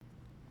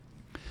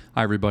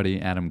Hi, everybody.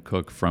 Adam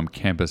Cook from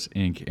Campus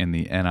Inc. in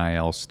the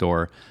NIL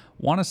store.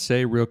 Want to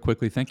say real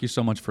quickly, thank you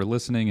so much for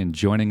listening and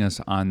joining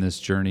us on this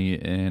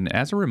journey. And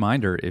as a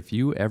reminder, if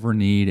you ever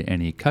need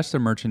any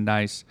custom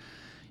merchandise,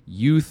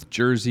 youth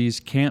jerseys,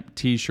 camp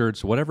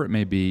t-shirts, whatever it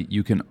may be,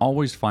 you can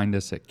always find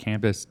us at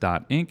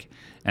campus.inc.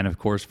 And of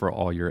course, for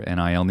all your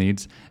NIL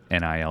needs,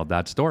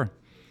 nil.store.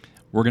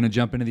 We're going to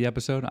jump into the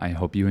episode. I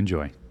hope you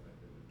enjoy.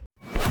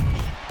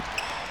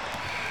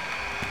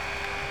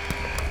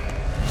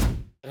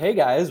 Hey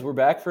guys, we're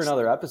back for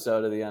another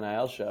episode of the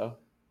NIL show.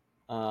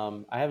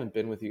 I haven't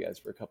been with you guys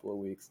for a couple of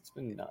weeks. It's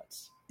been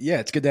nuts.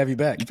 Yeah, it's good to have you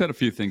back. You've had a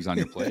few things on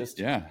your plate.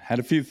 Had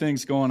a few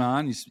things going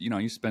on.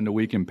 You spend a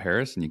week in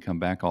Paris and you come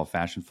back all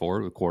fashion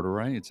forward with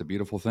corduroy. It's a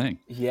beautiful thing.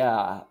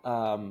 Yeah.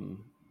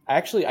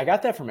 Actually, I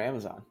got that from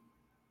Amazon.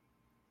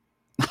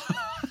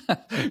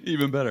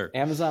 Even better.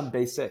 Amazon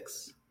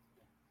Basics.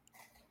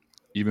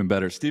 Even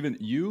better. Steven,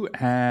 you've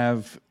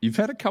had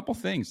a couple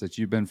things that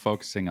you've been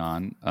focusing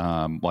on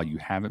while you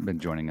haven't been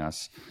joining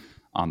us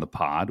on the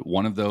pod.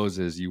 One of those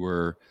is you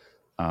were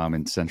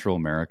in Central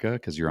America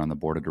because you're on the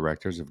board of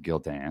directors of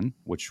Gildan,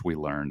 which we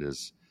learned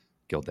is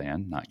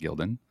Gildan, not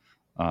Gildan.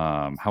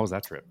 How was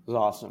that trip? It was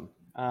awesome.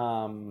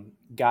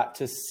 Got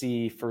to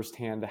see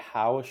firsthand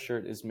how a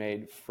shirt is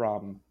made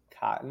from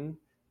cotton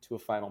to a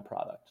final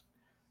product.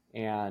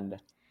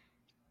 And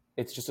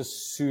it's just a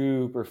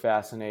super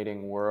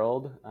fascinating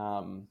world.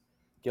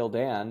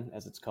 Gildan,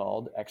 as it's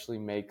called, actually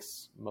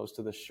makes most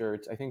of the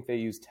shirts. I think they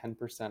use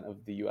 10%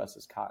 of the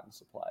U.S.'s cotton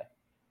supply.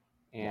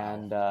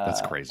 And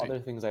that's crazy. Other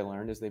things I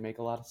learned is they make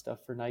a lot of stuff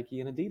for Nike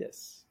and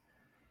Adidas.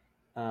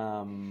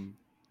 I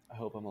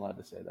hope I'm allowed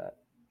to say that.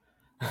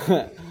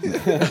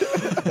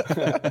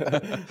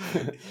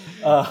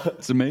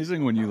 It's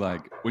amazing when you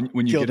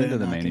when you get into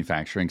the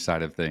manufacturing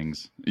side of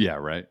things. Yeah,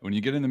 right. When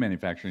you get in the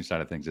manufacturing side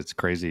of things, it's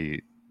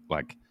crazy.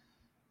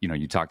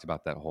 You talked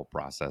about that whole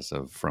process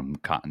of from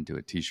cotton to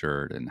a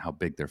t-shirt and how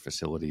big their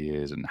facility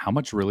is and how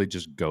much really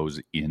just goes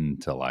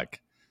into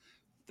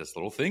this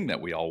little thing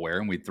that we all wear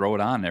and we throw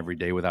it on every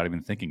day without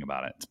even thinking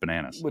about it. It's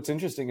bananas. What's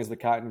interesting is the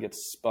cotton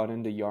gets spun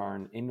into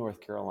yarn in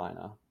North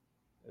Carolina,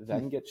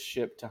 then gets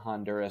shipped to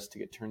Honduras to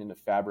get turned into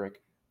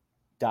fabric,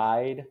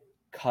 dyed,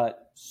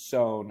 cut,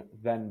 sewn,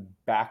 then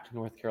back to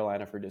North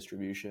Carolina for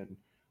distribution.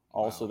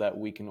 Also, that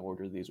we can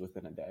order these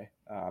within a day.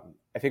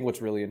 I think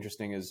what's really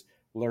interesting is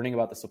learning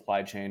about the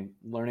supply chain,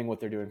 learning what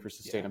they're doing for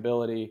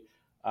sustainability,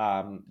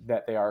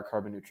 that they are a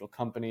carbon neutral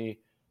company,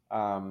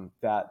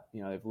 that they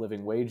have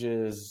living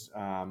wages.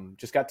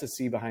 Just got to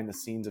see behind the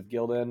scenes of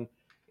Gildan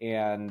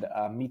and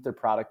meet their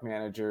product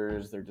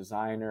managers, their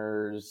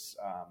designers.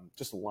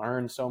 Just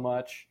learn so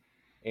much,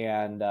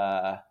 and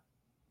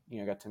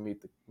got to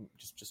meet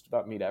just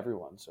about meet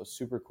everyone. So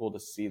super cool to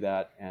see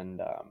that,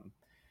 and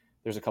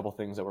there's a couple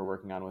things that we're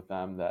working on with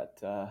them that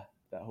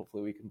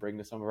hopefully we can bring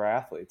to some of our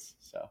athletes.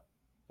 So,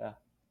 yeah.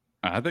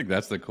 I think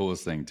that's the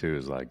coolest thing too.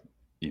 Is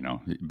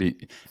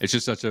it's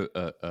just such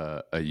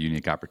a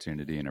unique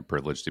opportunity and a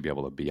privilege to be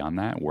able to be on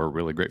that. We're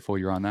really grateful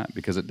you're on that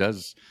because it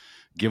does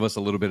give us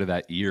a little bit of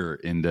that ear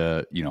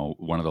into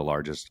one of the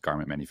largest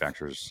garment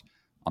manufacturers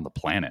on the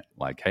planet.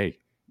 Like, hey,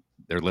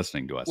 they're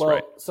listening to us,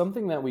 right?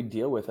 Something that we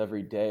deal with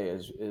every day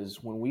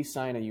is when we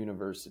sign a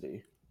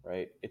university,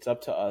 right? It's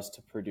up to us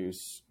to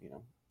produce,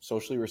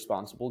 socially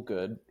responsible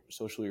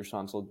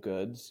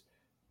goods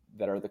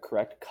that are the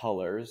correct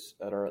colors,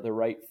 that are the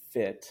right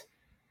fit,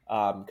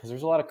 because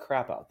there's a lot of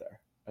crap out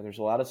there. And there's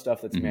a lot of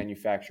stuff that's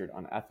manufactured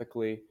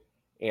unethically,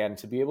 and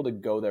to be able to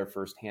go there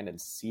firsthand and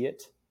see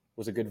it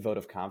was a good vote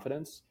of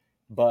confidence.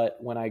 But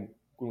when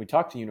we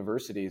talk to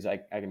universities,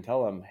 I can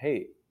tell them,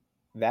 hey,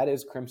 that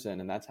is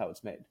crimson and that's how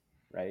it's made,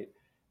 right?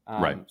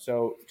 Right.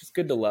 So just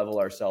good to level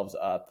ourselves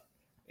up.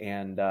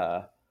 And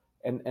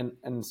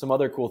some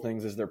other cool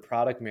things is their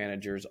product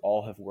managers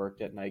all have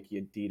worked at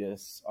Nike,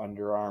 Adidas,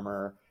 Under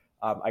Armour.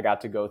 I got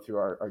to go through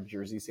our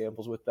jersey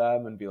samples with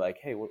them and be like,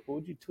 hey, what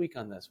would you tweak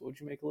on this? What would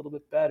you make a little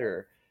bit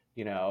better?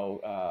 And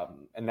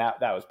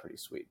that was pretty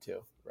sweet too,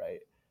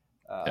 right?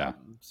 Yeah.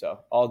 So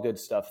all good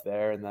stuff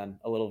there. And then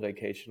a little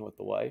vacation with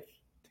the wife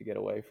to get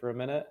away for a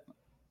minute.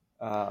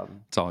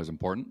 It's always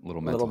important. A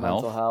little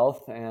mental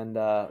health. And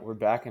we're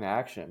back in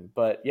action.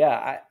 But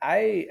yeah,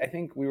 I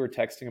think we were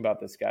texting about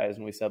this, guys,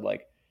 and we said,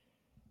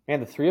 man,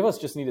 the three of us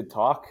just need to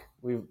talk.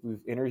 We've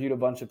interviewed a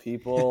bunch of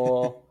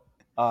people.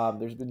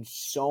 There's been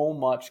so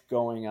much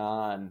going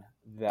on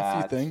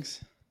that a few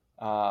things.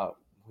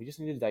 We just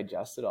need to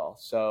digest it all.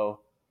 So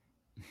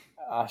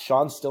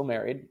Sean's still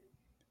married.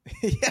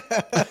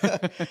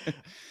 Yeah.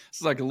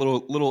 It's like a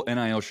little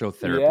NIL show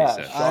therapy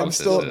session. I'm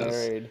still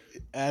married.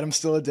 Adam's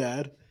still a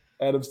dad.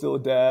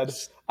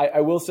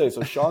 I will say,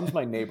 so Sean's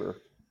my neighbor.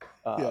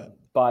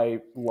 By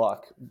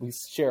luck, we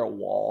share a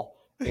wall.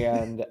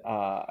 And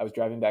I was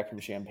driving back from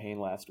Champaign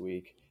last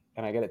week,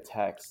 and I get a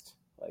text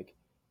like,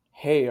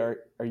 hey, are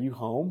you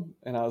home?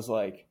 And I was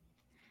like,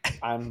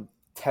 I'm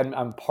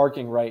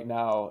parking right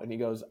now. And he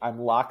goes, I'm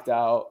locked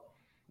out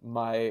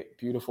my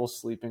beautiful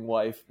sleeping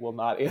wife will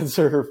not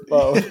answer her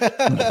phone.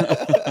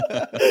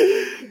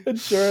 And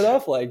sure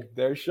enough, like,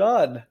 there's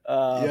Sean.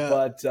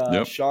 But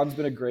Yep. Sean's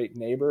been a great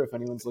neighbor. If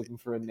anyone's looking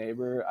for a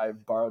neighbor,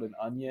 I've borrowed an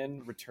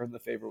onion, returned the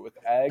favor with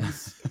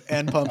eggs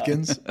And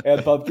pumpkins.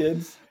 and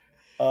pumpkins.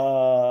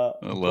 I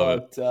love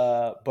it.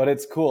 But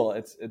it's cool.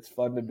 It's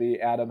fun to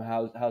be. Adam,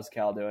 how's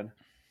Cal doing?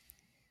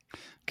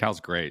 Cal's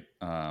great.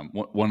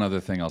 One other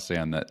thing I'll say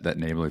on that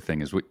neighborly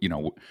thing is we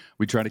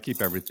try to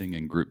keep everything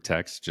in group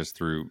text just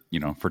through,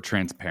 for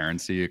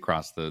transparency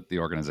across the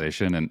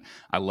organization. And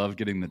I love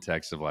getting the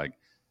text of like,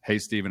 hey,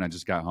 Steven, I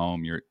just got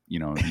home.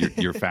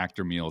 Your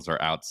factor meals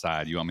are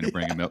outside. You want me to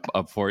bring them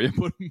up for you?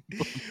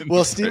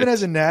 Well, Steven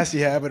has a nasty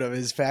habit of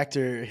his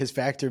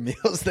factor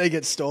meals. They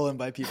get stolen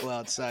by people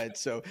outside.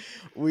 So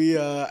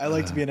I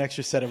like to be an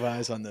extra set of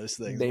eyes on those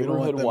things.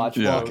 Neighborhood watch.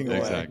 Walking away.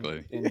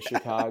 Exactly. In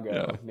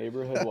Chicago.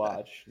 Neighborhood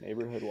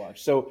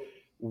watch. So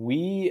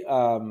we've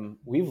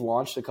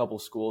launched a couple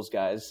schools,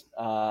 guys.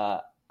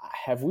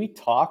 Have we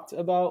talked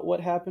about what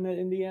happened at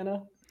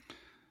Indiana?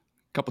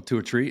 Couple to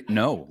a treat?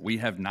 No, we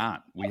have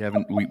not. We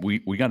haven't. We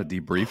got to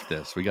debrief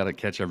this. We got to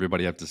catch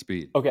everybody up to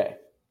speed. Okay.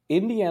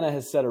 Indiana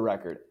has set a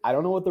record. I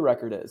don't know what the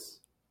record is.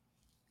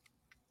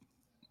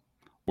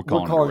 We're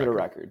calling it a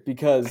record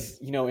because,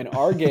 in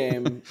our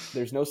game,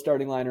 there's no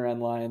starting line or end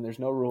line. There's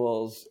no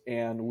rules,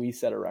 and we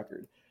set a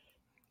record.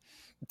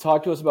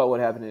 Talk to us about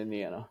what happened in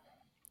Indiana.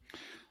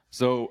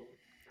 So,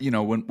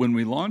 when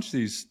we launch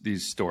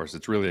these stores,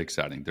 it's really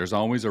exciting. There's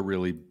always a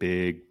really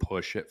big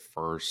push at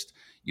first.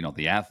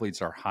 The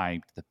athletes are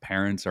hyped, the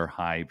parents are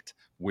hyped,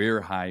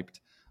 we're hyped.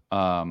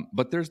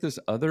 But there's this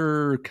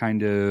other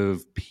kind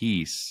of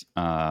piece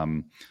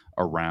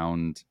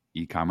around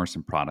e-commerce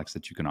and products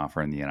that you can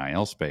offer in the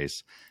NIL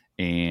space.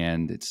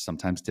 And it's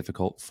sometimes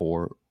difficult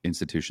for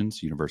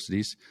institutions,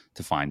 universities,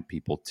 to find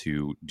people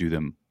to do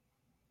them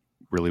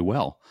really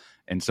well.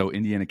 And so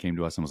Indiana came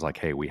to us and was like,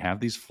 hey, we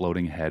have these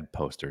floating head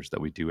posters that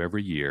we do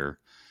every year.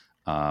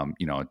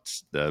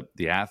 It's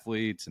the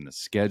athletes and the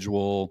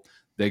schedule.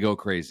 They go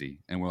crazy.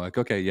 And we're like,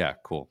 okay, yeah,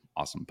 cool.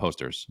 Awesome.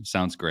 Posters.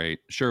 Sounds great.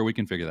 Sure, we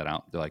can figure that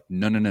out. They're like,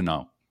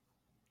 no.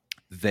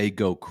 They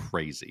go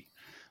crazy.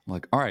 I'm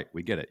like, all right,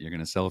 we get it. You're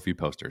going to sell a few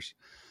posters.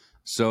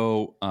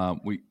 So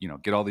we,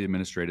 get all the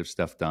administrative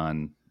stuff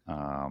done,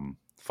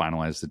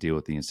 finalize the deal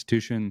with the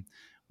institution.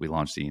 We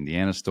launched the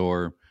Indiana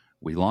store.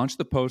 We launched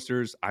the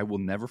posters. I will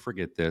never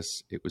forget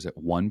this. It was at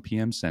 1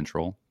 p.m.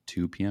 Central,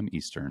 2 p.m.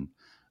 Eastern.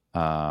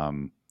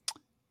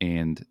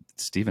 And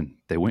Steven,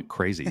 they went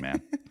crazy,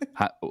 man.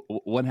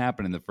 What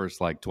happened in the first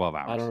 12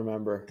 hours? I don't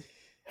remember.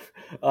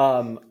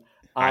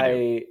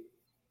 I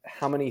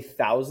how many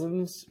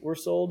thousands were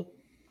sold?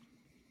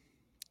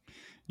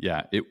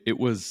 Yeah, it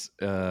was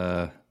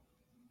in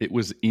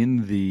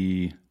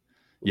the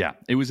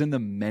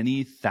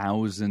many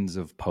thousands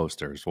of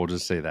posters. We'll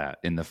just say that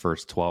in the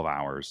first 12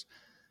 hours,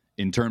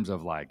 in terms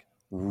of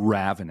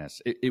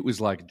ravenous. It was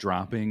like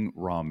dropping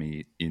raw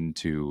meat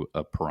into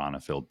a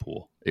piranha-filled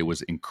pool. It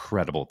was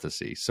incredible to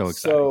see. So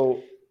exciting.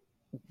 So,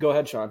 go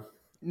ahead, Sean.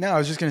 No, I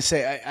was just going to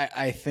say,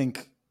 I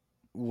think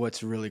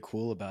what's really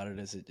cool about it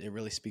is it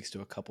really speaks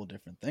to a couple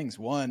different things.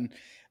 One,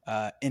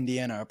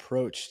 Indiana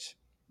approached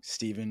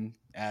Steven,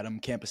 Adam,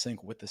 Campus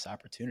Inc. with this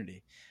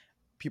opportunity.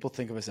 People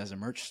think of us as a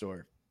merch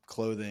store,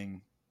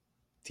 clothing,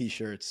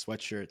 T-shirts,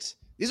 sweatshirts.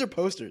 These are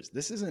posters.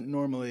 This isn't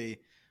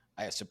normally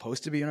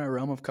supposed to be in our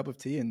realm of cup of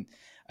tea. And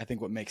I think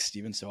what makes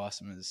Steven so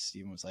awesome is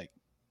Steven was like,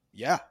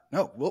 yeah,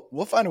 no,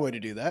 we'll find a way to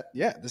do that.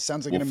 Yeah, this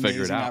sounds like an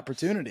amazing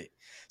opportunity.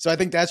 So I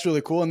think that's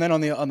really cool. And then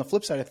on the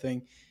flip side of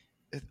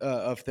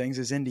things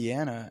is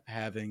Indiana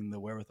having the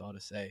wherewithal to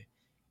say,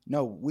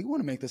 no, we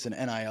want to make this an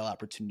NIL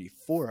opportunity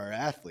for our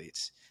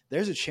athletes.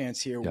 There's a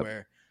chance here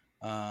where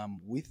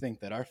we think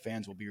that our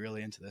fans will be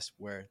really into this,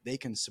 where they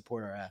can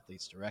support our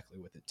athletes directly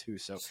with it too.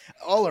 So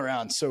all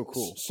around, so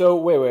cool. So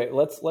wait,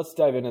 let's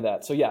dive into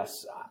that. So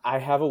yes, I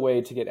have a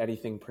way to get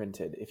anything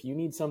printed. If you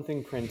need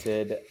something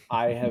printed,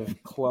 I have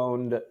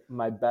cloned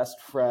my best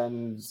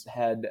friend's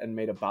head and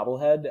made a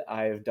bobblehead.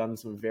 I have done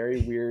some very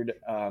weird,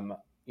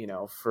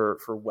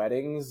 for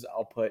weddings,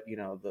 I'll put,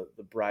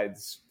 the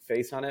bride's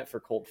face on it for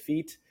cold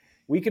feet.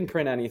 We can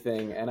print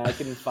anything, and I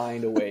can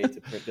find a way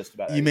to print just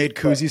about anything. You made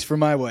koozies for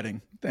my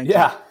wedding. Thank you.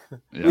 Yeah.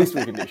 At least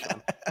we can do,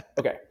 Sean.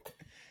 Okay.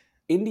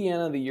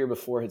 Indiana the year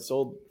before had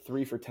sold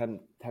 3 for $10.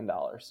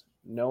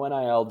 No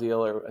NIL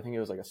deal, or I think it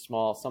was like a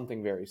small,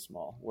 something very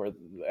small, where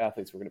the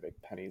athletes were going to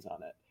make pennies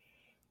on it.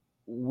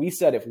 We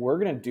said, if we're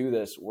going to do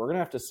this, we're going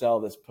to have to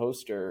sell this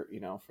poster,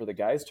 for the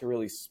guys to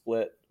really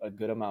split a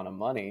good amount of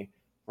money.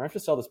 We're going to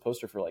have to sell this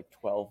poster for like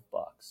 $12.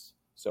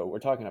 So we're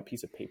talking a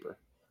piece of paper.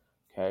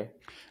 Okay.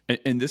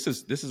 And this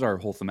is our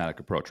whole thematic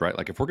approach, right?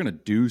 Like if we're going to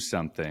do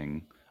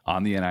something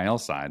on the NIL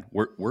side,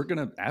 we're going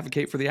to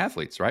advocate for the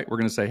athletes, right? We're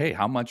going to say, hey,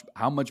 how much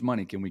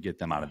money can we get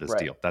them out of this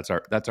deal? That's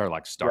our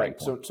starting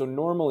point. So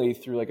normally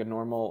through like a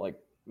normal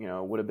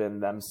would have been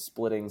them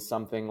splitting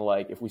something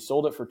like, if we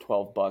sold it for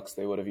 $12,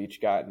 they would have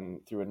each gotten,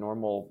 through a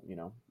normal,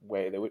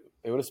 way, they would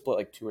have split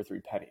like 2 or 3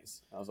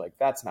 pennies. I was like,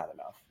 that's not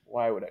enough.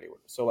 Why would anyone?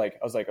 So like,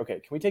 I was like, okay,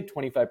 can we take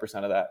 25%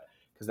 of that?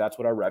 Because that's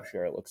what our rev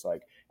share looks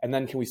like. And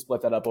then can we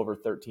split that up over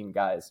 13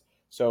 guys?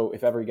 So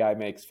if every guy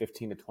makes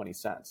 15 to 20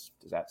 cents,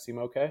 does that seem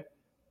okay?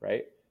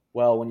 Right?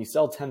 Well, when you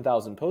sell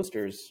 10,000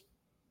 posters,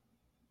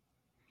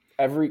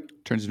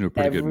 turns into a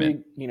pretty good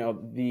mint.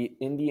 the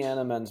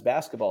Indiana men's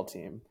basketball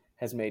team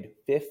has made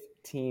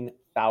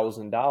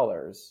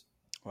 $15,000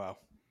 Wow.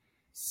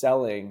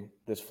 selling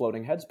this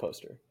floating heads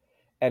poster.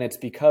 And it's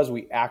because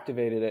we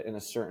activated it in a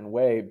certain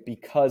way,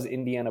 because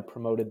Indiana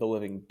promoted the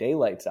living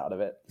daylights out of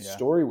it. The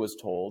story was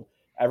told,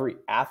 every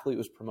athlete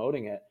was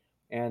promoting it,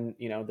 and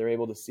they're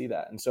able to see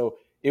that. And so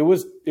it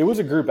was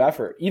a group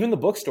effort. Even the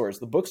bookstores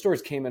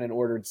came in and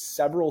ordered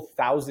several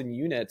thousand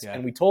units,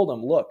 and we told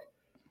them, look,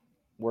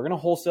 we're going to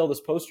wholesale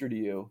this poster to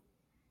you.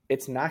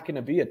 It's not going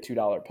to be a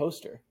 $2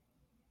 poster.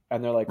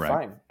 And they're like,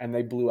 fine. And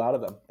they blew out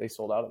of them. They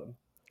sold out of them.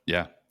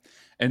 Yeah.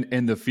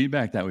 And the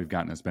feedback that we've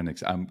gotten has been,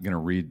 I'm going to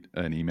read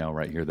an email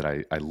right here that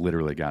I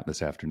literally got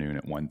this afternoon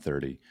at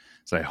 1:30.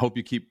 So I hope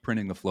you keep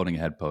printing the floating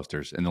head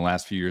posters. In the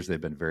last few years, they've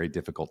been very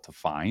difficult to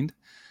find.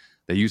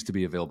 They used to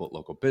be available at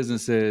local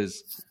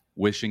businesses.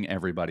 Wishing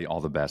everybody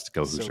all the best.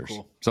 Go Hoosiers. So,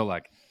 cool. So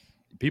like,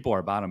 people are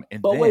about them.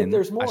 And but then wait,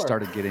 there's more. I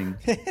started getting,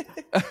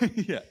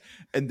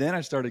 And then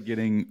I started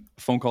getting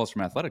phone calls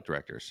from athletic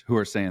directors who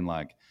are saying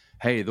like,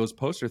 hey, those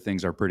poster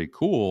things are pretty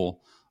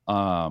cool.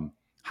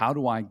 How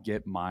do I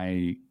get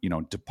my,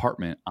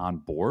 department on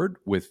board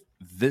with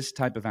this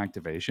type of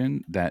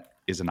activation that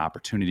is an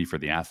opportunity for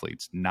the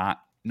athletes, not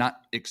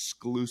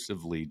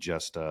exclusively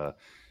just an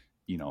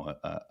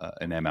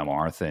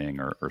MMR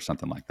thing or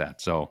something like that.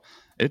 So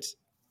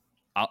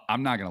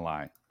I'm not going to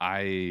lie.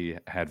 I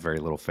had very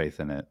little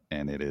faith in it,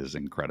 and it is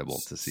incredible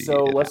to see.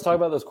 So let's talk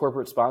about those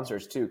corporate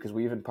sponsors too, because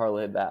we even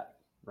parlayed that,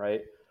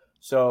 right?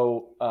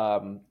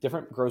 So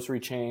different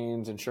grocery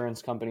chains,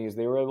 insurance companies,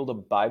 they were able to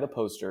buy the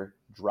poster,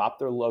 drop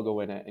their logo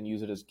in it, and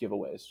use it as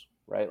giveaways,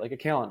 right? Like a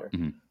calendar.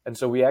 Mm-hmm. And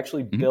so we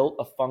actually built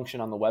a function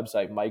on the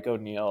website. Mike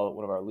O'Neill,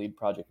 one of our lead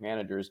project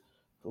managers,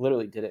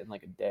 literally did it in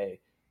like a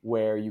day,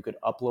 where you could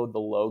upload the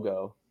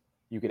logo.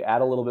 You could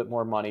add a little bit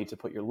more money to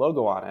put your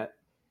logo on it.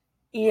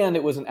 And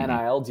it was an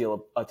NIL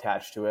deal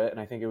attached to it. And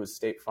I think it was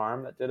State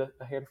Farm that did a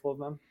handful of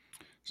them.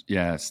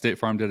 Yeah, State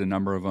Farm did a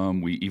number of them.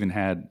 We even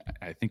had,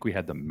 I think we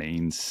had the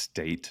Maine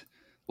State,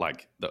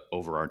 like the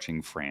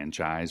overarching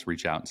franchise,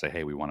 reach out and say,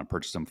 hey, we want to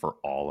purchase them for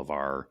all of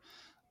our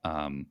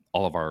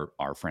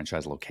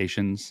franchise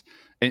locations.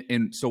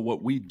 And so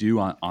what we do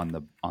on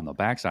the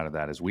backside of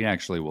that is we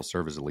actually will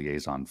serve as a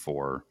liaison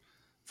for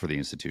the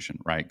institution,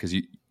 right? Because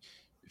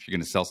if you're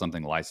going to sell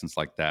something licensed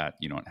like that,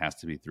 it has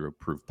to be through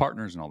approved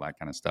partners and all that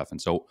kind of stuff. And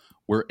so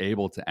we're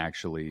able to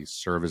actually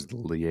serve as the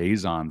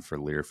liaison for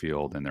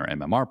Learfield and their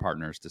MMR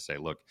partners to say,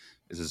 look,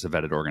 is this a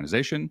vetted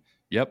organization?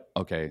 Yep.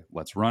 Okay,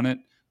 let's run it.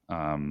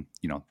 The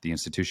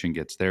institution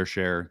gets their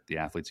share, the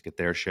athletes get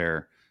their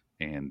share,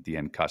 and the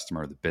end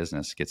customer, the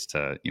business, gets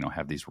to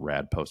have these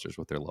rad posters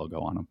with their logo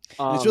on them.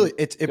 It's really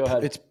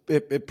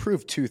it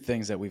proved two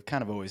things that we've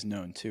kind of always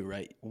known too,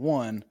 right?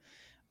 One,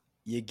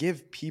 you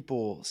give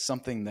people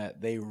something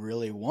that they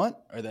really want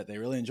or that they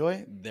really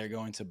enjoy, they're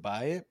going to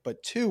buy it.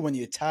 But two, when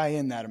you tie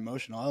in that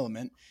emotional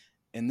element,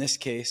 in this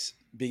case,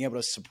 being able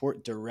to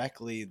support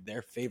directly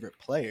their favorite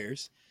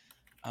players,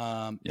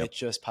 it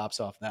just pops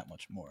off that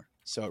much more.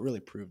 So it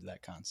really proved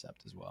that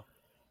concept as well.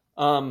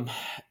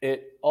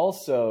 It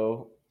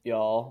also,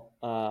 y'all,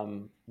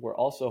 we're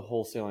also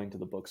wholesaling to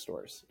the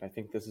bookstores. I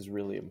think this is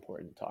really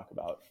important to talk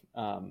about.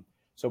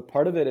 So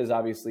part of it is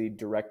obviously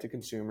direct to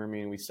consumer,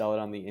 meaning we sell it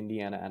on the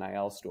Indiana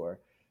NIL store,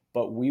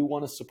 but we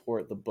want to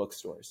support the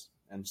bookstores.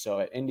 And so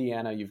at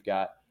Indiana, you've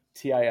got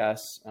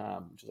TIS,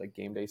 which is like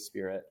Game Day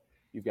Spirit.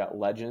 You've got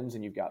Legends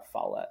and you've got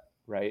Follett,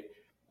 right?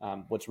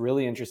 What's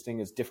really interesting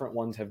is different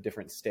ones have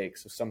different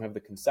stakes. So some have the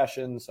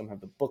concessions, some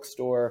have the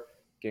bookstore.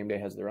 Game Day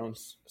has their own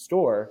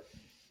store.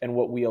 And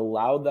what we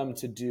allowed them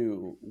to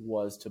do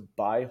was to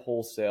buy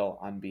wholesale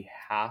on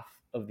behalf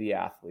of the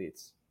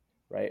athletes,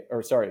 right?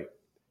 Or sorry,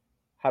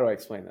 how do I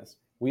explain this?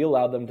 We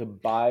allowed them to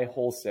buy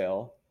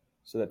wholesale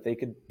so that they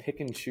could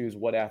pick and choose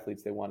what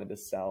athletes they wanted to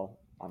sell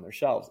on their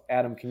shelves.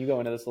 Adam, can you go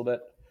into this a little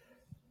bit?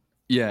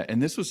 Yeah, and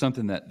this was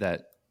something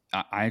that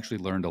I actually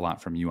learned a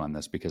lot from you on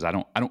this, because I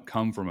don't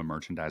come from a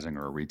merchandising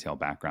or a retail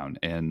background.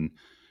 And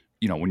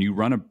when you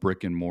run a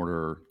brick and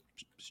mortar,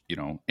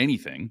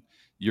 anything,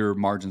 your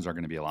margins are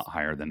going to be a lot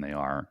higher than they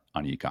are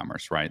on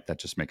e-commerce, right? That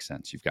just makes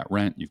sense. You've got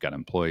rent, you've got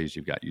employees,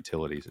 you've got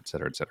utilities, et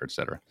cetera, et cetera, et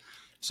cetera.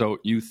 So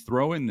you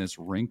throw in this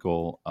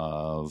wrinkle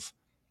of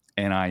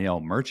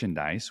NIL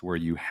merchandise where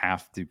you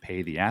have to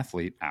pay the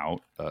athlete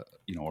out, a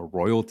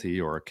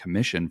royalty or a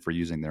commission for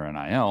using their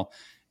NIL,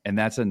 and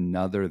that's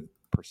another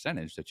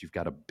percentage that you've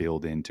got to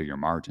build into your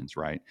margins,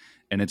 right?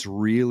 And it's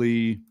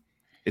really,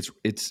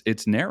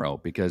 it's narrow,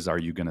 because are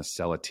you going to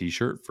sell a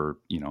T-shirt for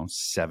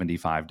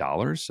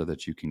 $75 so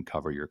that you can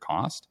cover your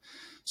cost?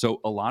 So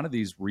a lot of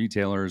these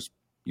retailers,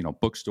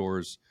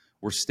 bookstores,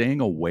 we're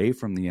staying away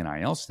from the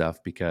NIL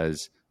stuff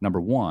because number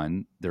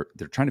one, they're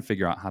trying to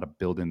figure out how to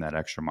build in that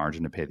extra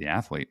margin to pay the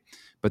athlete.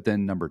 But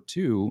then number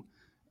two,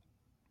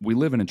 we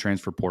live in a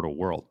transfer portal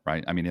world,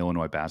 right? I mean,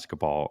 Illinois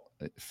basketball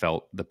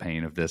felt the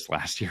pain of this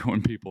last year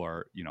when people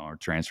are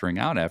transferring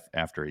out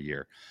after a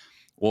year.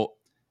 Well,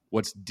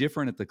 what's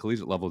different at the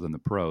collegiate level than the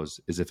pros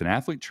is if an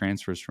athlete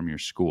transfers from your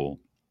school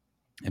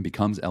and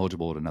becomes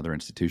eligible at another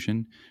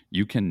institution,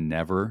 you can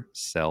never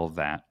sell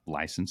that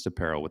licensed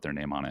apparel with their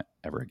name on it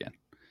ever again.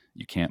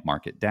 You can't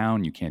mark it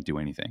down. You can't do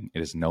anything.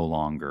 It is no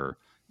longer,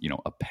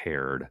 a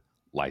paired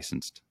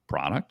licensed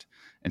product.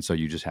 And so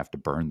you just have to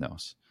burn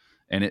those.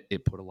 And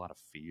it put a lot of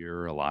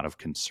fear, a lot of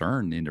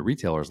concern into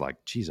retailers like,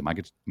 geez, am I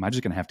just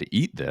going to have to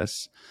eat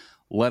this?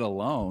 Let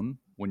alone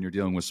when you're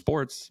dealing with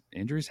sports,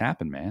 injuries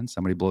happen, man.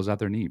 Somebody blows out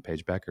their knee,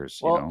 Paige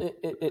Beckers. Well,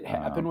 it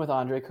happened with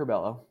Andre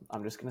Curbelo.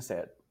 I'm just going to say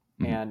it.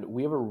 Mm-hmm. And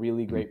we have a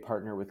really great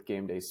partner with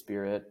Game Day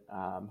Spirit,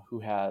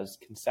 who has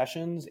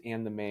concessions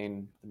and the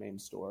main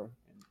store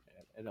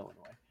in Illinois.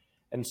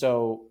 And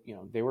so,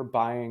 they were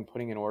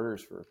putting in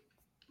orders for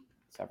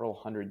several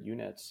hundred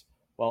units.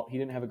 Well, he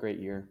didn't have a great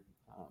year.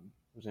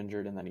 Was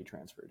injured, and then he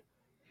transferred.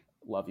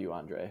 Love you,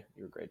 Andre.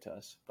 You were great to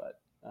us,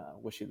 but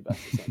wish you the best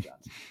at St.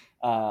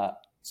 John's.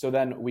 So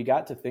then we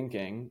got to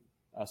thinking,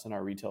 us and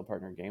our retail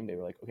partner Game Day,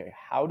 we're like, okay,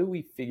 how do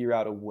we figure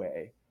out a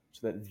way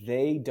so that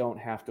they don't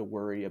have to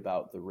worry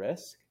about the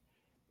risk?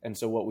 And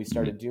so what we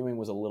started doing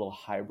was a little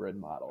hybrid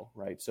model,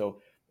 right? So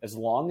as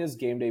long as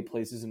Game Day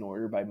places an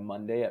order by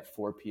Monday at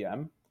 4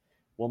 p.m.,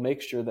 we'll make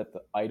sure that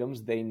the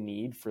items they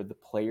need for the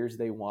players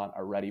they want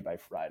are ready by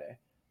Friday.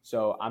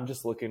 So I'm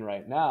just looking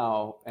right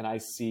now, and I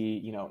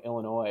see,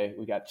 Illinois,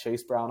 we got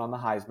Chase Brown on the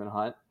Heisman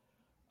hunt,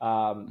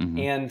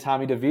 and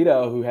Tommy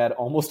DeVito, who had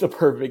almost a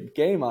perfect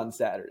game on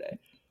Saturday.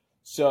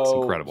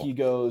 So he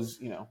goes,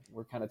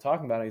 we're kind of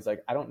talking about it. He's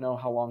like, I don't know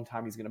how long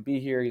Tommy's going to be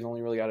here. He's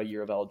only really got a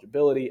year of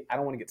eligibility. I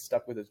don't want to get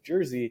stuck with his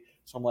jersey.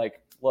 So I'm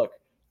like, look,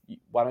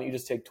 why don't you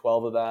just take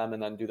 12 of them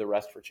and then do the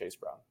rest for Chase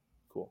Brown?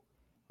 Cool.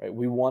 Right.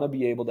 We want to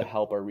be able to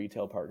help our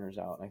retail partners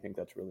out. And I think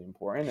that's really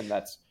important. And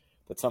that's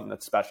something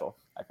that's special,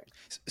 I think.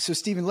 So,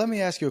 Stephen, let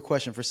me ask you a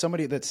question. For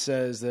somebody that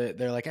says that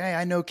they're like, hey,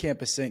 I know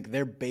Campus Inc.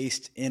 They're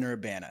based in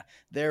Urbana.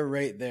 They're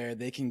right there.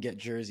 They can get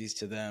jerseys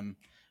to them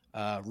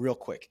real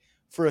quick.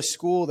 For a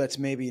school that's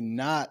maybe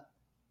not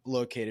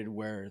located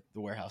where the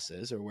warehouse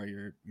is or where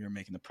you're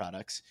making the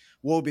products,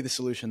 what would be the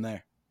solution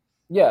there?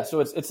 Yeah, so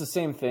it's the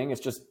same thing.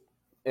 It's just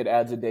it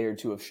adds a day or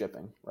two of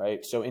shipping,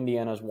 right? So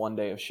Indiana's 1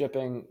 day of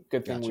shipping.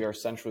 Good thing we are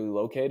centrally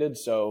located.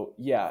 So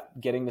yeah,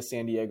 getting to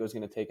San Diego is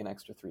going to take an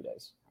extra 3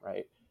 days,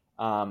 right?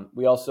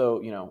 We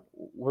also,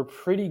 we're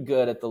pretty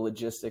good at the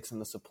logistics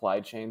and the supply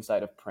chain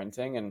side of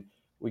printing, and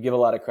we give a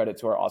lot of credit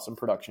to our awesome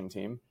production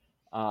team.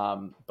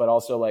 But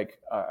also like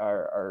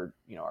our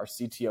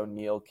CTO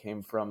Neil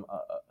came from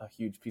a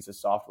huge piece of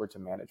software to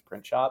manage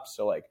print shops.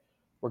 So like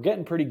we're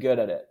getting pretty good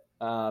at it.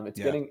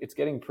 It's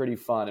getting pretty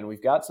fun, and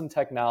we've got some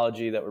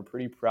technology that we're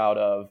pretty proud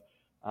of.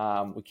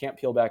 We can't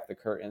peel back the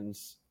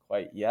curtains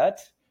quite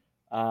yet,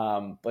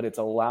 but it's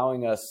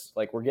allowing us,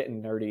 like, we're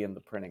getting nerdy in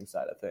the printing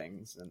side of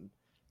things, and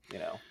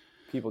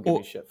people give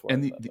me shit for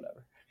it, but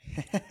whatever.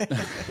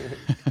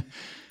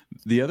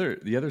 The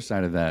other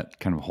side of that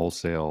kind of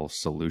wholesale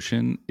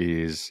solution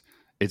is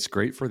it's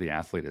great for the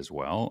athlete as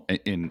well,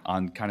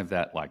 on kind of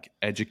that like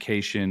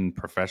education,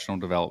 professional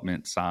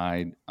development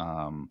side.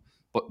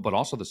 But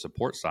also the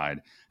support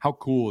side. How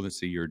cool to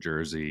see your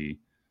jersey,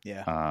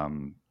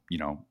 in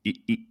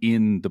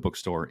the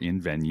bookstore, in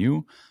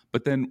venue.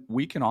 But then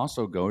we can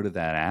also go to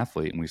that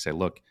athlete and we say,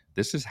 look,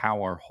 this is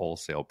how our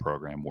wholesale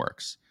program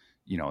works.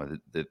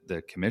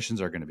 The commissions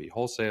are going to be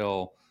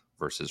wholesale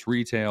versus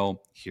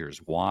retail. Here's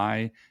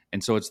why.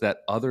 And so it's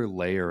that other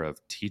layer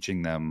of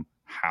teaching them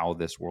how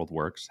this world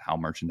works, how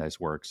merchandise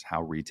works,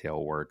 how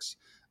retail works.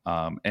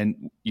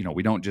 And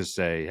we don't just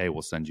say, hey,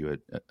 we'll send you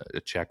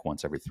a check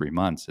once every 3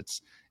 months.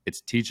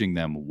 It's teaching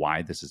them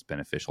why this is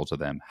beneficial to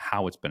them,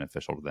 how it's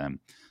beneficial to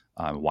them,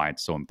 why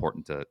it's so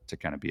important to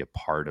kind of be a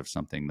part of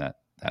something that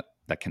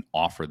can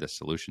offer this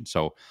solution.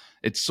 So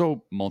it's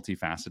so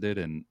multifaceted,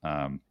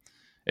 and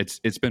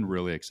it's been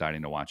really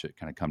exciting to watch it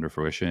kind of come to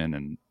fruition,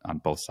 and on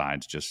both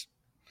sides just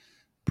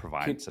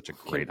provide such a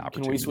great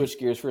opportunity. Can we switch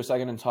gears for a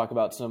second and talk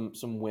about some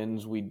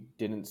wins we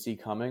didn't see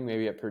coming,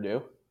 maybe at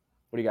Purdue?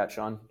 What do you got,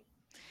 Sean?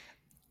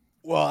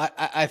 Well,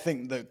 I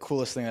think the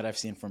coolest thing that I've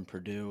seen from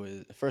Purdue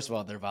is, first of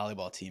all, their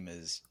volleyball team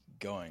is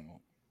going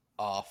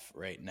off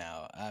right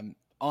now.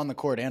 On the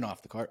court and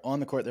off the court. On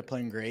the court, they're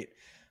playing great,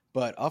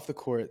 but off the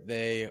court,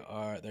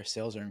 their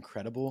sales are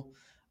incredible.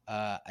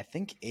 I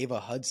think Ava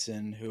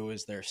Hudson, who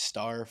is their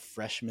star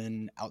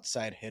freshman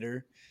outside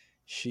hitter,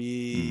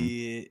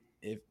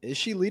 is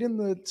she leading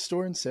the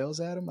store in sales,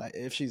 Adam?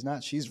 If she's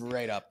not, she's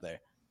right up there.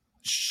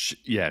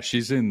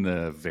 She's in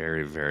the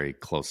very, very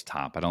close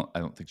top. I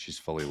don't think she's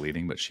fully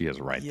leading, but she is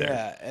right there.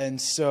 Yeah,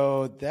 and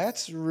so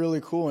that's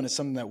really cool, and it's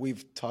something that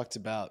we've talked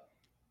about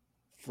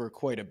for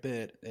quite a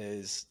bit,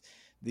 is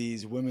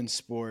these women's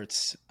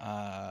sports.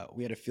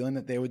 We had a feeling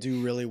that they would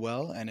do really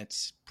well, and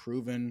it's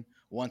proven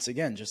once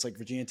again, just like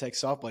Virginia Tech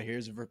softball,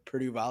 here's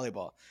Purdue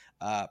volleyball.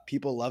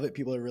 People love it.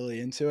 People are really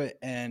into it,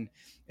 and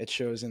it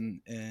shows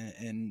in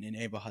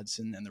Ava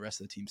Hudson and the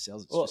rest of the team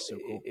sales. It's just so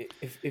cool.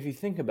 If you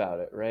think about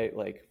it, right,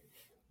 like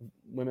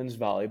women's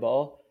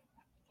volleyball,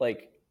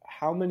 like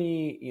how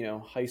many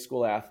high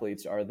school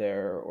athletes are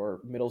there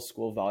or middle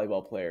school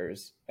volleyball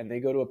players, and they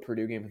go to a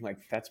Purdue game and like,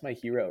 that's my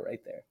hero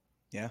right there.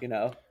 Yeah.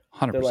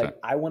 100%. They're like,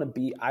 I want to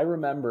be. I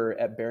remember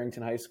at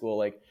Barrington High School,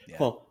 like, Yeah.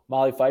 well,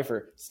 Molly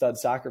Pfeiffer, stud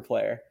soccer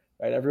player,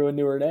 right? Everyone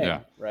knew her name,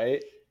 Yeah.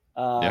 right?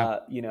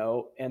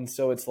 And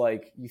so it's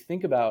like, you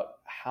think about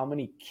how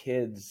many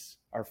kids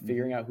are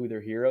figuring out who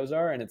their heroes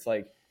are, and it's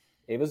like,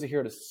 Ava's a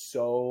hero to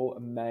so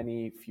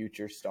many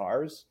future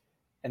stars,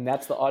 and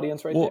that's the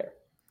audience right there.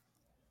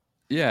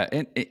 Yeah,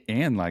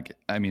 and like,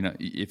 I mean,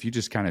 if you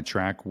just kind of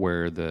track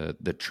where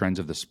the trends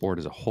of the sport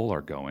as a whole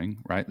are going,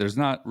 right? There's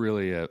not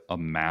really a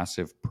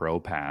massive pro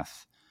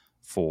path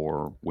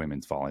for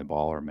women's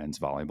volleyball or men's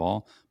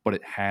volleyball, but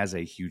it has a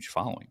huge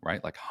following,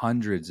 right? Like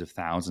hundreds of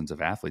thousands of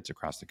athletes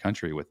across the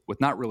country with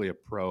not really a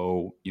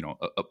pro,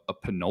 a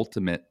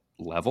penultimate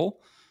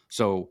level.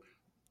 So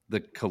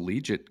the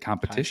collegiate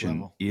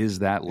competition is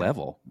that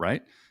level,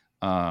 right?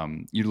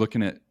 You're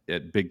looking at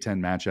Big Ten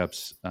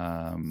matchups,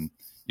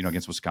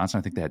 against Wisconsin.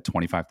 I think they had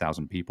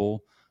 25,000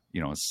 people, a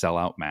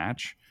sellout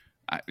match.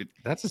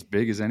 That's as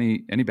big as any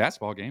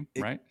basketball game,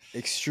 right?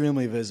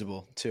 Extremely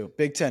visible too.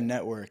 Big Ten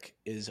Network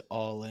is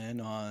all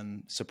in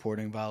on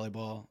supporting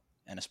volleyball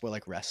and a sport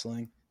like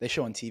wrestling. They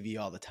show on TV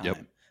all the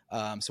time.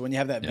 Yep. So when you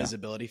have that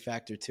visibility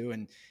factor too,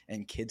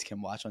 and kids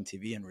can watch on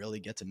TV and really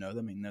get to know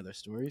them and know their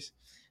stories,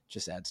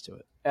 just adds to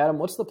it. Adam,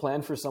 what's the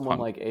plan for someone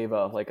like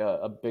Ava, like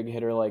a big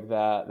hitter like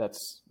that,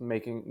 that's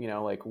making,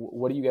 like,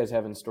 what do you guys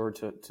have in store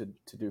to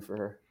do for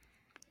her?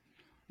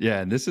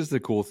 Yeah, and this is the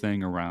cool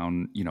thing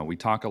around, we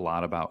talk a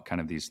lot about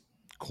kind of these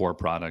core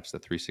products, the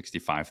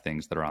 365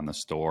 things that are on the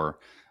store.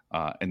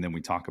 And then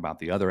we talk about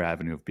the other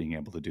avenue of being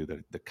able to do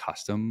the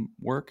custom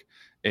work.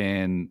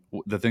 And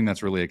the thing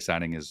that's really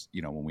exciting is,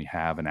 when we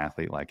have an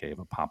athlete like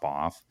Ava pop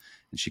off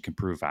and she can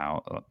prove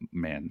out,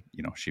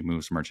 she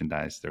moves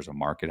merchandise, there's a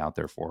market out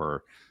there for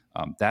her.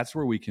 That's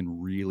where we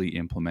can really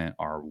implement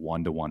our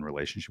one-to-one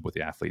relationship with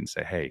the athlete and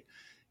say, hey,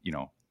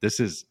 this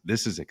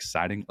is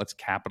exciting. Let's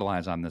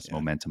capitalize on this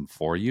momentum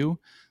for you.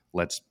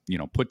 Let's,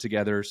 put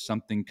together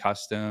something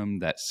custom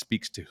that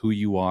speaks to who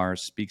you are,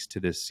 speaks to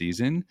this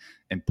season,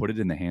 and put it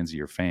in the hands of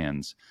your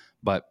fans.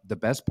 But the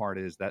best part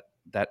is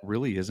that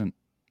really isn't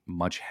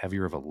much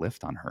heavier of a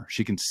lift on her.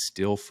 She can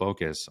still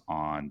focus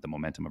on the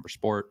momentum of her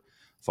sport,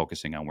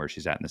 focusing on where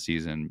she's at in the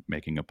season,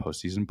 making a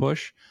postseason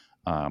push.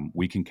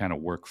 We can kind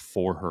of work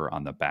for her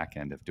on the back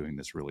end of doing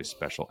this really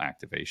special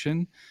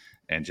activation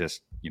and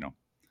just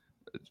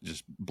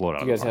blow it out.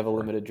 Do you guys have a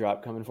limited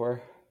drop coming for her?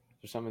 Is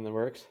there something in the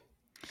works?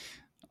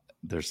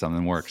 There's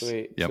something that works.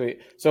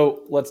 Sweet.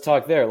 So let's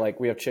talk there. Like,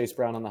 we have Chase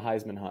Brown on the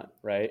Heisman hunt,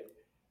 right?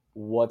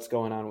 What's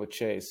going on with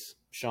Chase?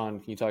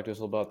 Sean, can you talk to us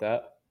a little about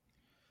that?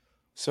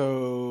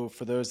 So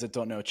for those that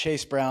don't know,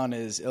 Chase Brown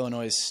is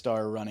Illinois'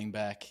 star running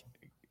back.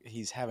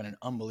 He's having an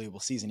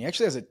unbelievable season. He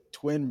actually has a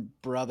twin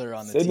brother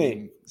on the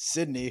team,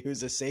 Sydney,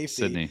 who's a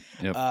safety.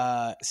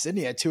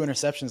 Sydney had 2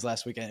 interceptions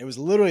last weekend. It was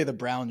literally the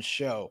Browns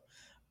show.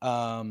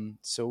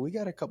 So we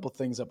got a couple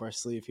things up our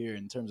sleeve here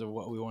in terms of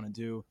what we want to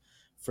do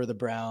for the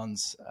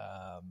Browns.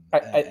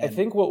 I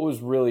think what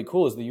was really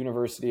cool is the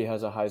university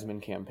has a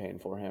Heisman campaign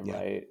for him,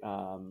 right?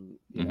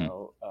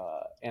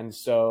 And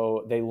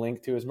so they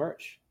link to his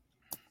merch,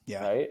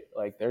 right?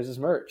 Like, there's his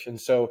merch. And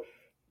so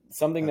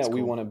something that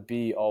we want to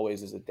be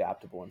always is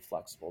adaptable and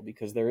flexible,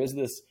 because there is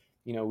this,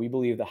 we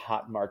believe the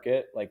hot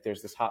market, like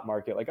there's this hot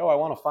market, like, oh, I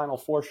want a Final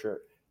Four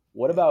shirt.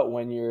 What about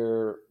when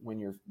your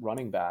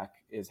running back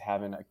is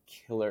having a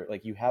killer,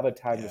 like you have a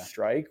time to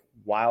strike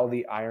while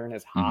the iron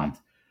is hot?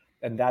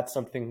 And that's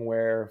something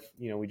where,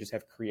 we just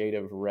have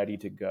creative ready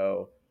to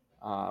go.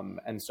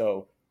 And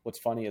so what's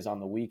funny is on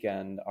the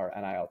weekend, our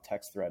NIL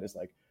text thread is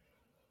like,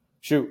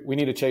 shoot, we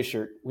need a Chase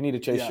shirt. We need a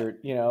Chase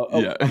shirt,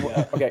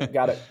 Okay,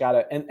 got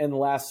it. And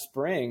last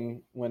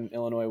spring when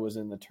Illinois was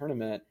in the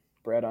tournament,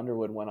 Brad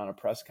Underwood went on a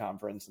press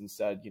conference and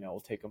said, we'll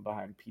take them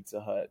behind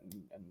Pizza Hut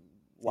and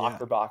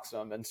locker box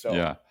them. And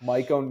so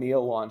Mike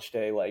O'Neill launched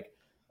a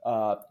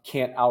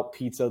can't out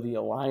pizza the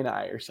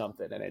Illini or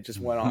something, and it just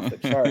went off the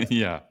charts.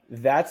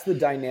 That's the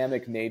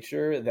dynamic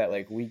nature that,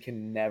 like, we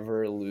can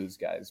never lose,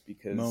 guys,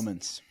 because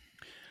moments,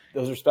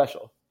 those are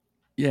special.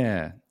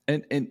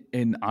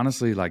 And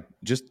honestly, like,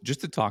 just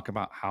to talk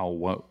about how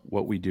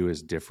what we do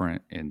is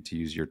different, and to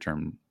use your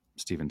term,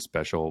 Stephen,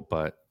 special,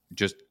 but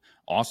just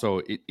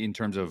also in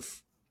terms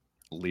of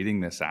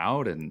leading this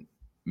out, and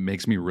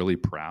makes me really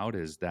proud,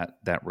 is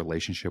that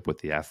relationship with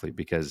the athlete,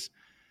 because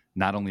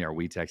not only are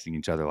we texting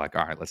each other like,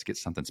 all right, let's get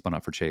something spun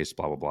up for Chase,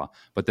 blah, blah, blah.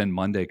 But then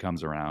Monday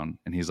comes around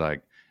and he's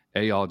like,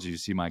 hey, y'all, did you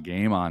see my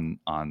game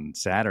on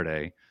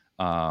Saturday?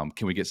 Can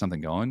we get something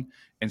going?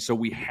 And so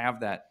we have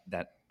that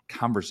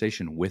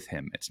conversation with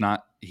him. It's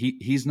not,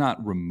 he's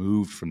not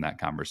removed from that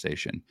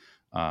conversation.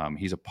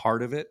 He's a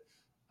part of it.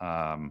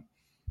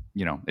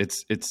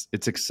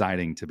 It's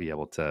exciting to be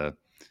able to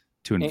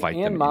to invite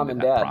and them mom into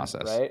and that dad,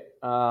 process. right?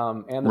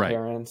 And the Right.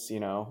 parents,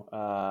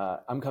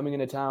 I'm coming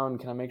into town.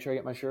 Can I make sure I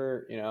get my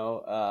shirt?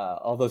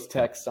 All those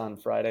texts on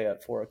Friday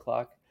at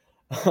 4:00.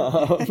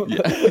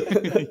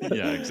 Yeah.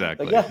 Yeah,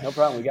 exactly. Like, yeah, no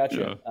problem. We got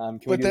you. Yeah. Can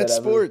we But do that's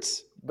that every?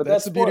 sports. But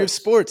That's that's the beauty of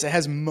sports. sports. It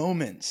has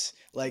moments.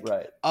 Like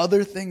Right.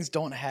 other things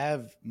don't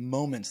have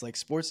moments like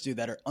sports do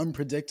that are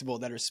unpredictable,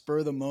 that are spur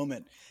of the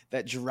moment,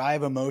 that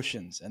drive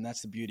emotions, and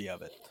that's the beauty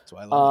of it. That's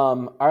why I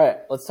love it. All right,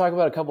 let's talk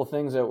about a couple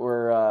things that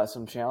were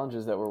some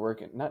challenges that we're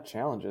working. Not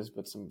challenges,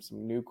 but some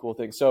new cool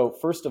things. So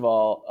first of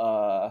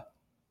all,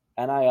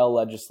 NIL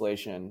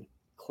legislation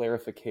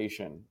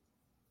clarification.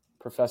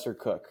 Professor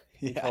Cook,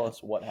 can you tell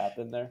us what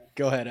happened there?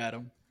 Go ahead,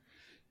 Adam.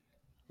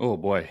 Oh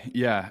boy.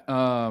 Yeah.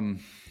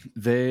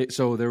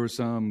 So there was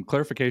some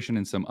clarification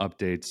and some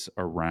updates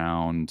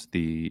around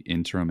the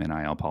interim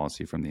NIL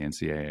policy from the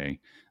NCAA.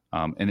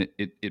 And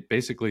it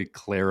basically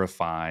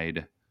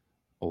clarified,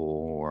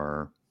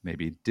 or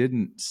maybe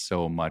didn't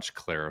so much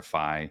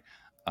clarify,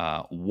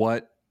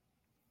 what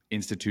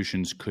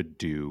institutions could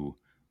do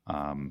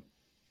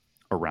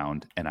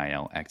around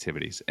NIL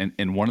activities.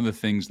 And one of the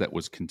things that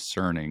was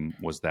concerning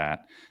was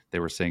that they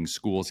were saying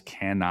schools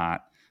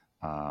cannot,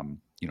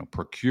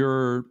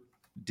 procure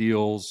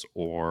deals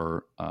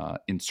or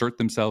insert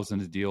themselves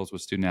into deals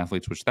with student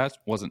athletes, which that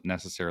wasn't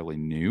necessarily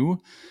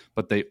new,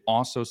 but they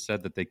also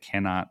said that they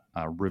cannot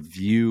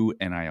review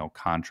NIL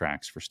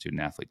contracts for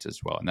student athletes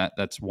as well. And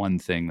that's one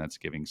thing that's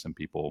giving some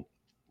people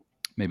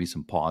maybe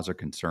some pause or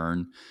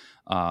concern.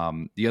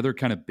 The other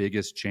kind of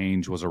biggest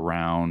change was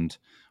around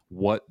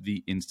what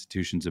the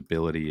institution's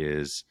ability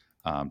is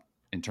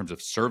in terms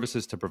of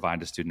services to provide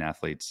to student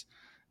athletes.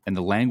 And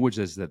the language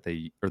that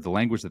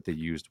they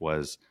used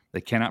was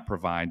they cannot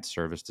provide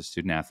service to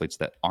student athletes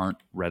that aren't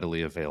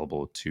readily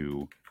available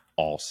to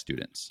all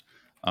students.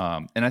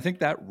 And I think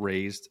that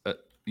raised a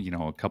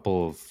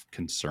couple of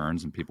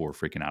concerns, and people were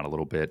freaking out a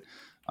little bit.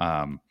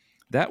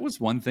 That was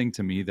one thing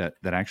to me that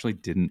actually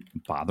didn't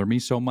bother me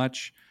so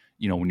much.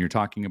 When you're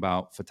talking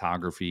about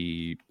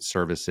photography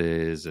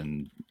services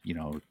and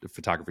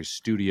photography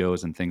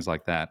studios and things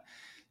like that,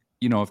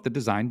 if the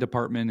design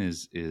department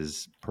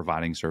is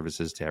providing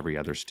services to every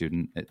other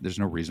student, there's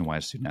no reason why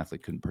a student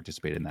athlete couldn't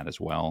participate in that as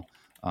well.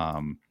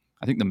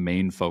 I think the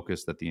main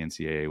focus that the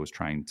NCAA was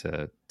trying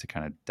to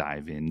kind of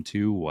dive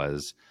into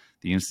was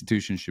the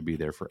institution should be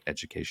there for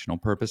educational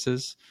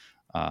purposes,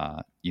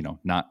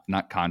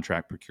 not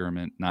contract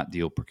procurement, not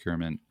deal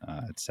procurement,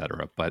 et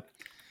cetera. But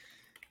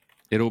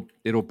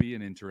it'll be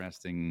an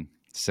interesting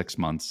 6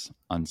 months,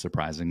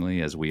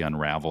 unsurprisingly, as we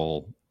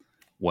unravel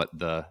what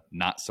the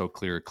not so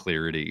clear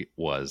clarity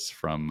was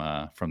from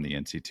the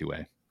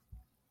NC2A.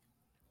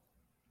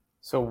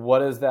 So what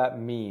does that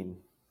mean?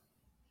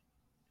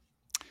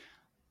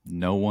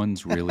 No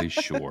one's really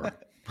sure.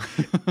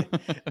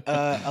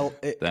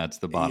 That's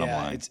the bottom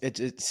line.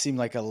 It seemed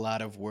like a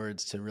lot of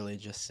words to really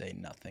just say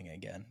nothing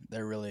again.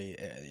 They're really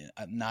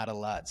not a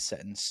lot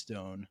set in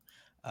stone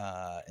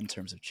in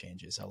terms of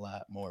changes. A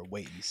lot more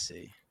wait and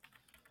see.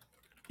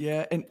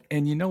 Yeah,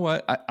 and you know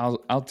what?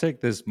 I'll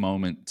take this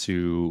moment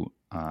to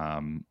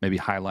maybe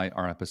highlight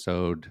our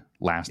episode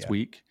last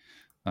week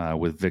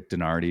with Vic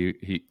Donardi.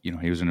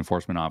 He was an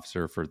enforcement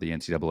officer for the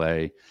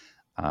NCAA.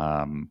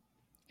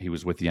 He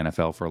was with the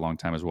NFL for a long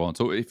time as well. And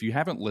so if you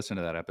haven't listened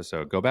to that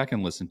episode, go back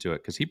and listen to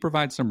it, because he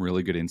provides some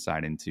really good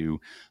insight into,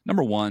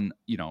 number one,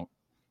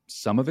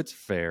 some of it's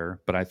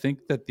fair, but I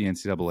think that the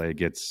NCAA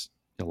gets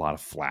a lot of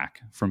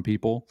flack from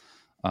people,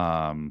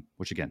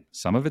 which again,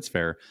 some of it's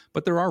fair,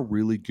 but there are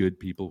really good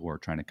people who are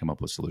trying to come up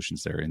with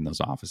solutions there in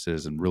those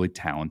offices, and really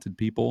talented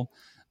people.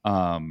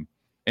 And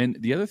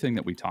the other thing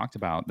that we talked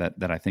about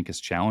that I think is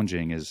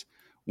challenging is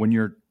when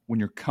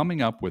you're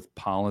coming up with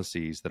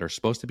policies that are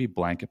supposed to be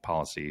blanket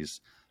policies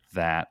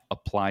that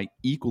apply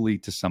equally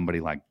to somebody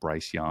like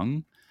Bryce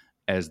Young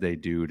as they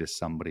do to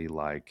somebody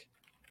like,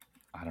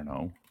 I don't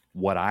know,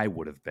 what I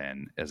would have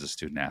been as a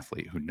student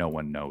athlete who no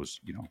one knows,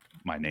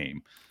 my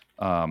name.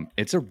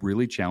 It's a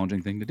really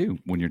challenging thing to do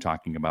when you're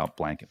talking about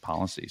blanket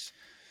policies.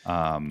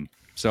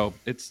 So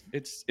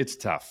it's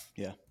tough.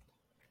 Yeah.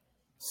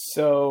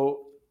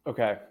 So,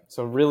 okay.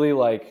 So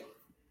really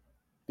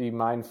be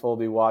mindful,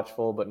 be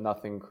watchful, but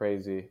nothing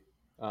crazy.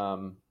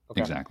 Okay.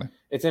 Exactly.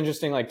 It's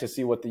interesting to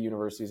see what the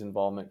university's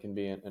involvement can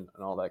be and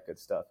all that good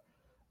stuff.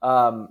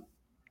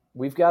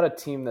 We've got a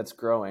team that's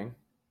growing,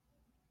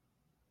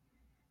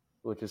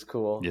 which is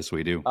cool. Yes,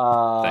 we do.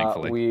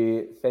 Thankfully.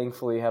 We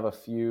thankfully have a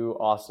few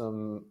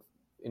awesome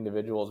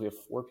individuals. We have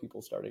 4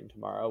 people starting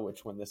tomorrow,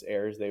 which when this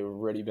airs, they've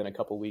already been a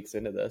couple weeks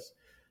into this.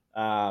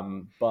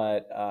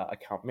 But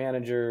account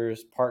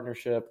managers,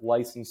 partnership,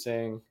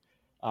 licensing,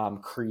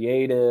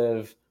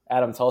 creative.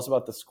 Adam, tell us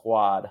about the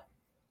squad.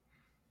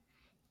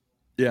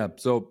 Yeah.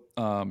 So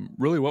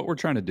really what we're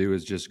trying to do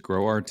is just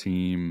grow our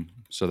team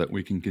so that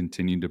we can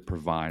continue to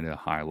provide a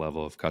high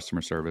level of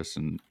customer service.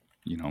 And,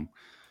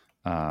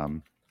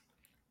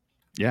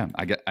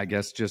 I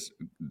guess just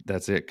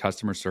that's it.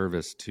 Customer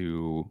service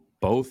to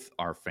both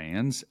our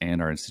fans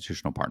and our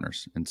institutional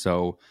partners. And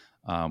so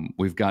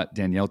We've got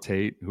Danielle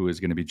Tate, who is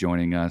going to be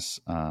joining us.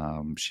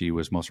 She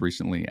was most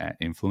recently at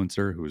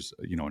Influencer, who's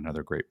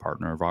another great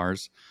partner of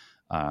ours,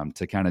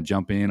 to kind of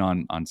jump in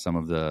on some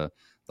of the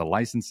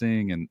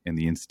licensing and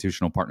the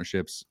institutional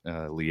partnerships,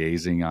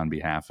 liaising on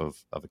behalf of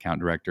account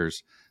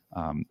directors.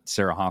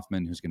 Sarah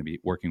Hoffman, who's going to be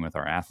working with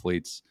our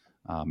athletes,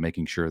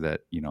 making sure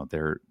that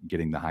they're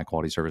getting the high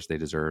quality service they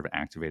deserve,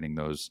 activating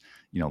those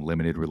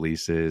limited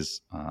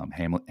releases,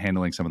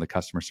 handling some of the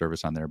customer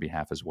service on their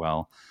behalf as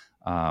well.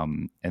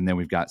 And then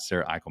we've got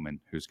Sarah Eichelman,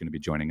 who's going to be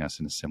joining us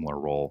in a similar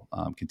role,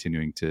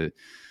 continuing to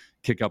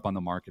kick up on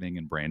the marketing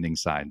and branding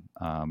side.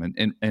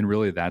 And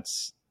really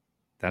that's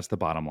the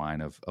bottom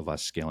line of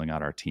us scaling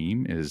out our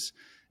team. Is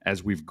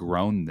as we've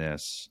grown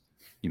this,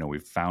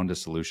 we've found a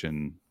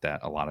solution that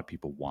a lot of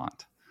people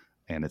want.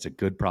 And it's a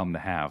good problem to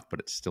have, but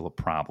it's still a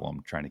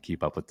problem trying to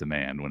keep up with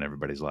demand when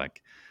everybody's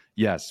like,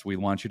 yes, we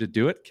want you to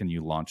do it. Can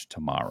you launch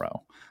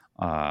tomorrow?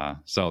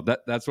 So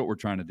that's what we're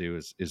trying to do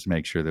is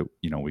make sure that,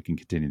 we can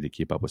continue to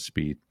keep up with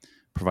speed,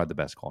 provide the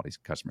best quality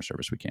customer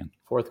service we can.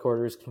 Fourth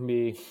quarters can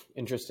be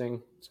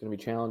interesting. It's going to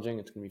be challenging.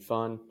 It's going to be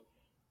fun.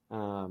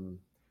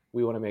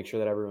 We want to make sure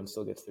that everyone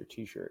still gets their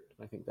t-shirt.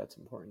 I think that's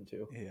important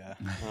too. Yeah.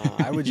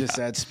 I would just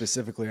add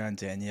specifically on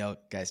Danielle,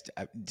 guys,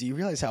 do you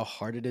realize how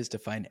hard it is to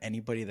find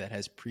anybody that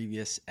has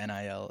previous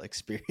NIL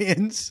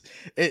experience?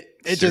 It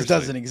just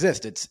doesn't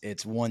exist.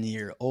 It's 1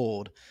 year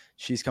old.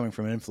 She's coming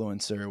from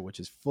Influencer, which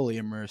is fully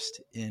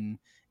immersed in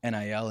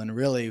NIL and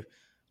really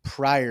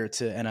prior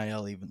to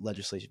NIL even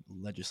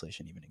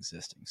legislation even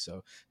existing.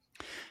 So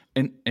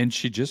And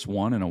she just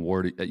won an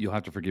award. You'll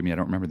have to forgive me. I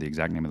don't remember the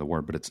exact name of the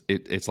award, but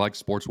it's like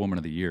Sportswoman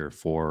of the Year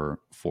for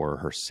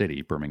her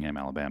city, Birmingham,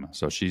 Alabama.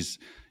 So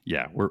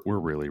we're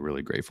really,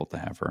 really grateful to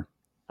have her.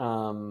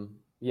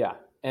 Yeah.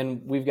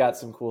 And we've got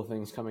some cool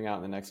things coming out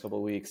in the next couple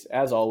of weeks.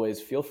 As always,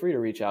 feel free to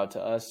reach out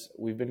to us.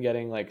 We've been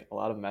getting like a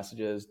lot of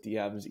messages,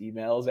 DMs,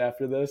 emails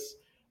after this,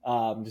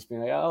 just being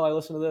like, oh, I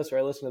listened to this or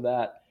I listened to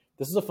that.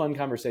 This is a fun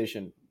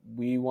conversation.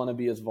 We want to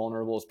be as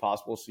vulnerable as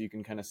possible so you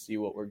can kind of see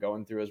what we're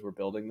going through as we're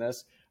building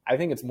this. I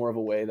think it's more of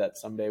a way that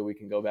someday we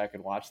can go back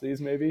and watch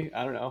these maybe.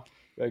 I don't know.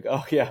 Like,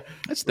 oh, yeah.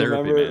 That's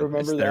therapy, man. Remember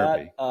it's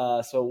that?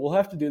 Therapy. So we'll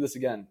have to do this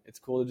again. It's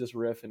cool to just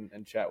riff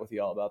and chat with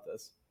you all about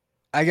this.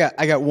 I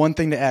got one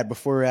thing to add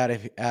before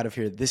we're out of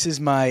here. This is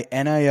my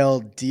NIL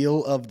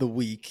deal of the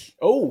week.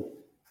 Oh,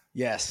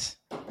 yes.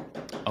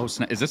 Oh, is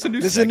this a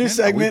new segment? This is a new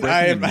segment.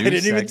 I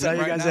didn't even tell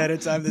you right guys now? ahead of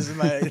time. This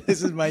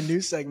is my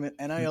new segment,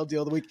 NIL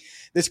deal of the week.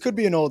 This could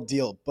be an old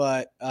deal,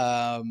 but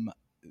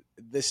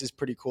this is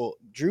pretty cool.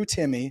 Drew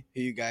Timme,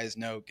 who you guys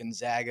know,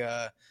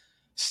 Gonzaga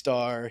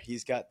star.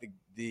 He's got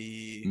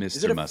the Mr.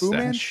 Is it a Mustache. Fu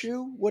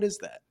Manchu? What is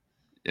that?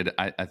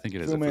 I think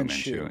it is a Fu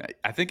Manchu.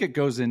 I think it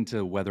goes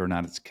into whether or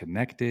not it's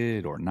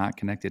connected or not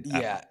connected.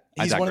 Yeah.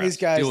 He's one of these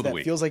guys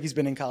that feels like he's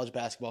been in college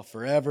basketball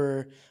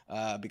forever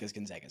because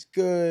Gonzaga's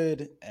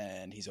good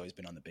and he's always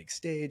been on the big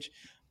stage.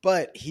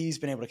 But he's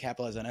been able to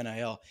capitalize on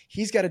NIL.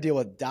 He's got to deal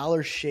with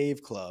Dollar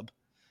Shave Club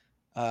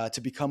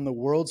to become the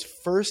world's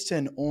first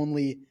and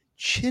only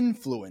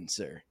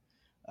chinfluencer.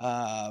 He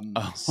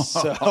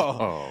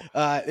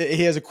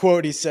has a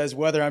quote. He says,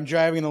 "Whether I'm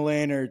driving in the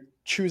lane or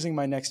choosing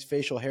my next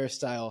facial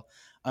hairstyle,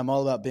 I'm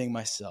all about being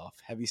myself.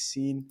 Have you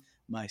seen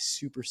my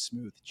super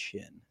smooth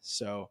chin?"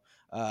 So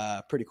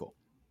pretty cool.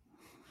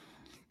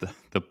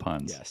 The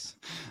puns. Yes.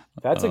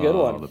 That's a good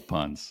one. The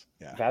puns.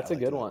 Yeah, that's a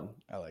good one.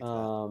 I like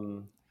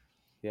that.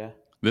 Yeah.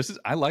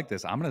 I like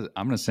this. I'm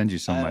gonna send you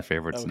some of my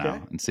favorites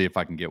now and see if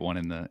I can get one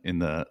in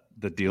the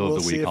deal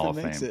of the week Hall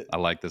of Fame. I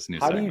like this new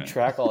segment. How do you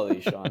track all of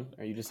these, Sean?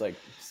 Are you just like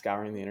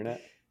scouring the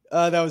internet?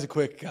 That was a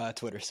quick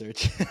Twitter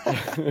search.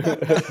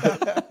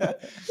 I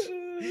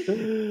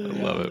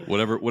love it.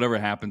 Whatever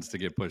happens to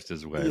get pushed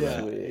his way.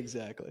 Yeah, right?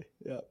 exactly.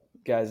 Yeah.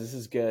 Guys, this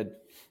is good.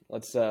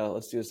 Let's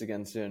do this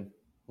again soon.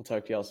 We'll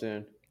talk to y'all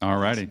soon. All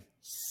righty.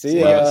 See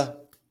ya.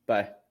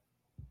 Bye.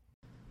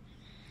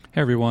 Hey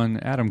everyone,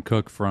 Adam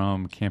Cook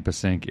from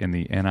Campus Inc. in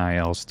the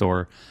NIL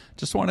store.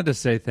 Just wanted to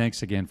say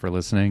thanks again for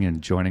listening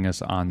and joining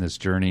us on this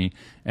journey.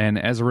 And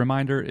as a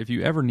reminder, if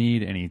you ever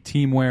need any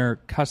teamwear,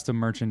 custom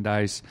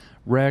merchandise,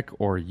 rec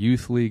or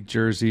youth league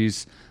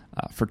jerseys,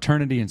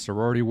 fraternity and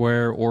sorority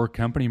wear, or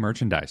company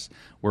merchandise,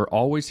 we're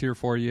always here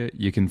for you.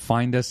 You can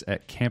find us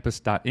at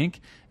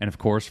campus.inc. And of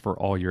course, for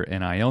all your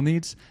NIL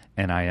needs,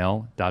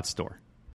 nil.store.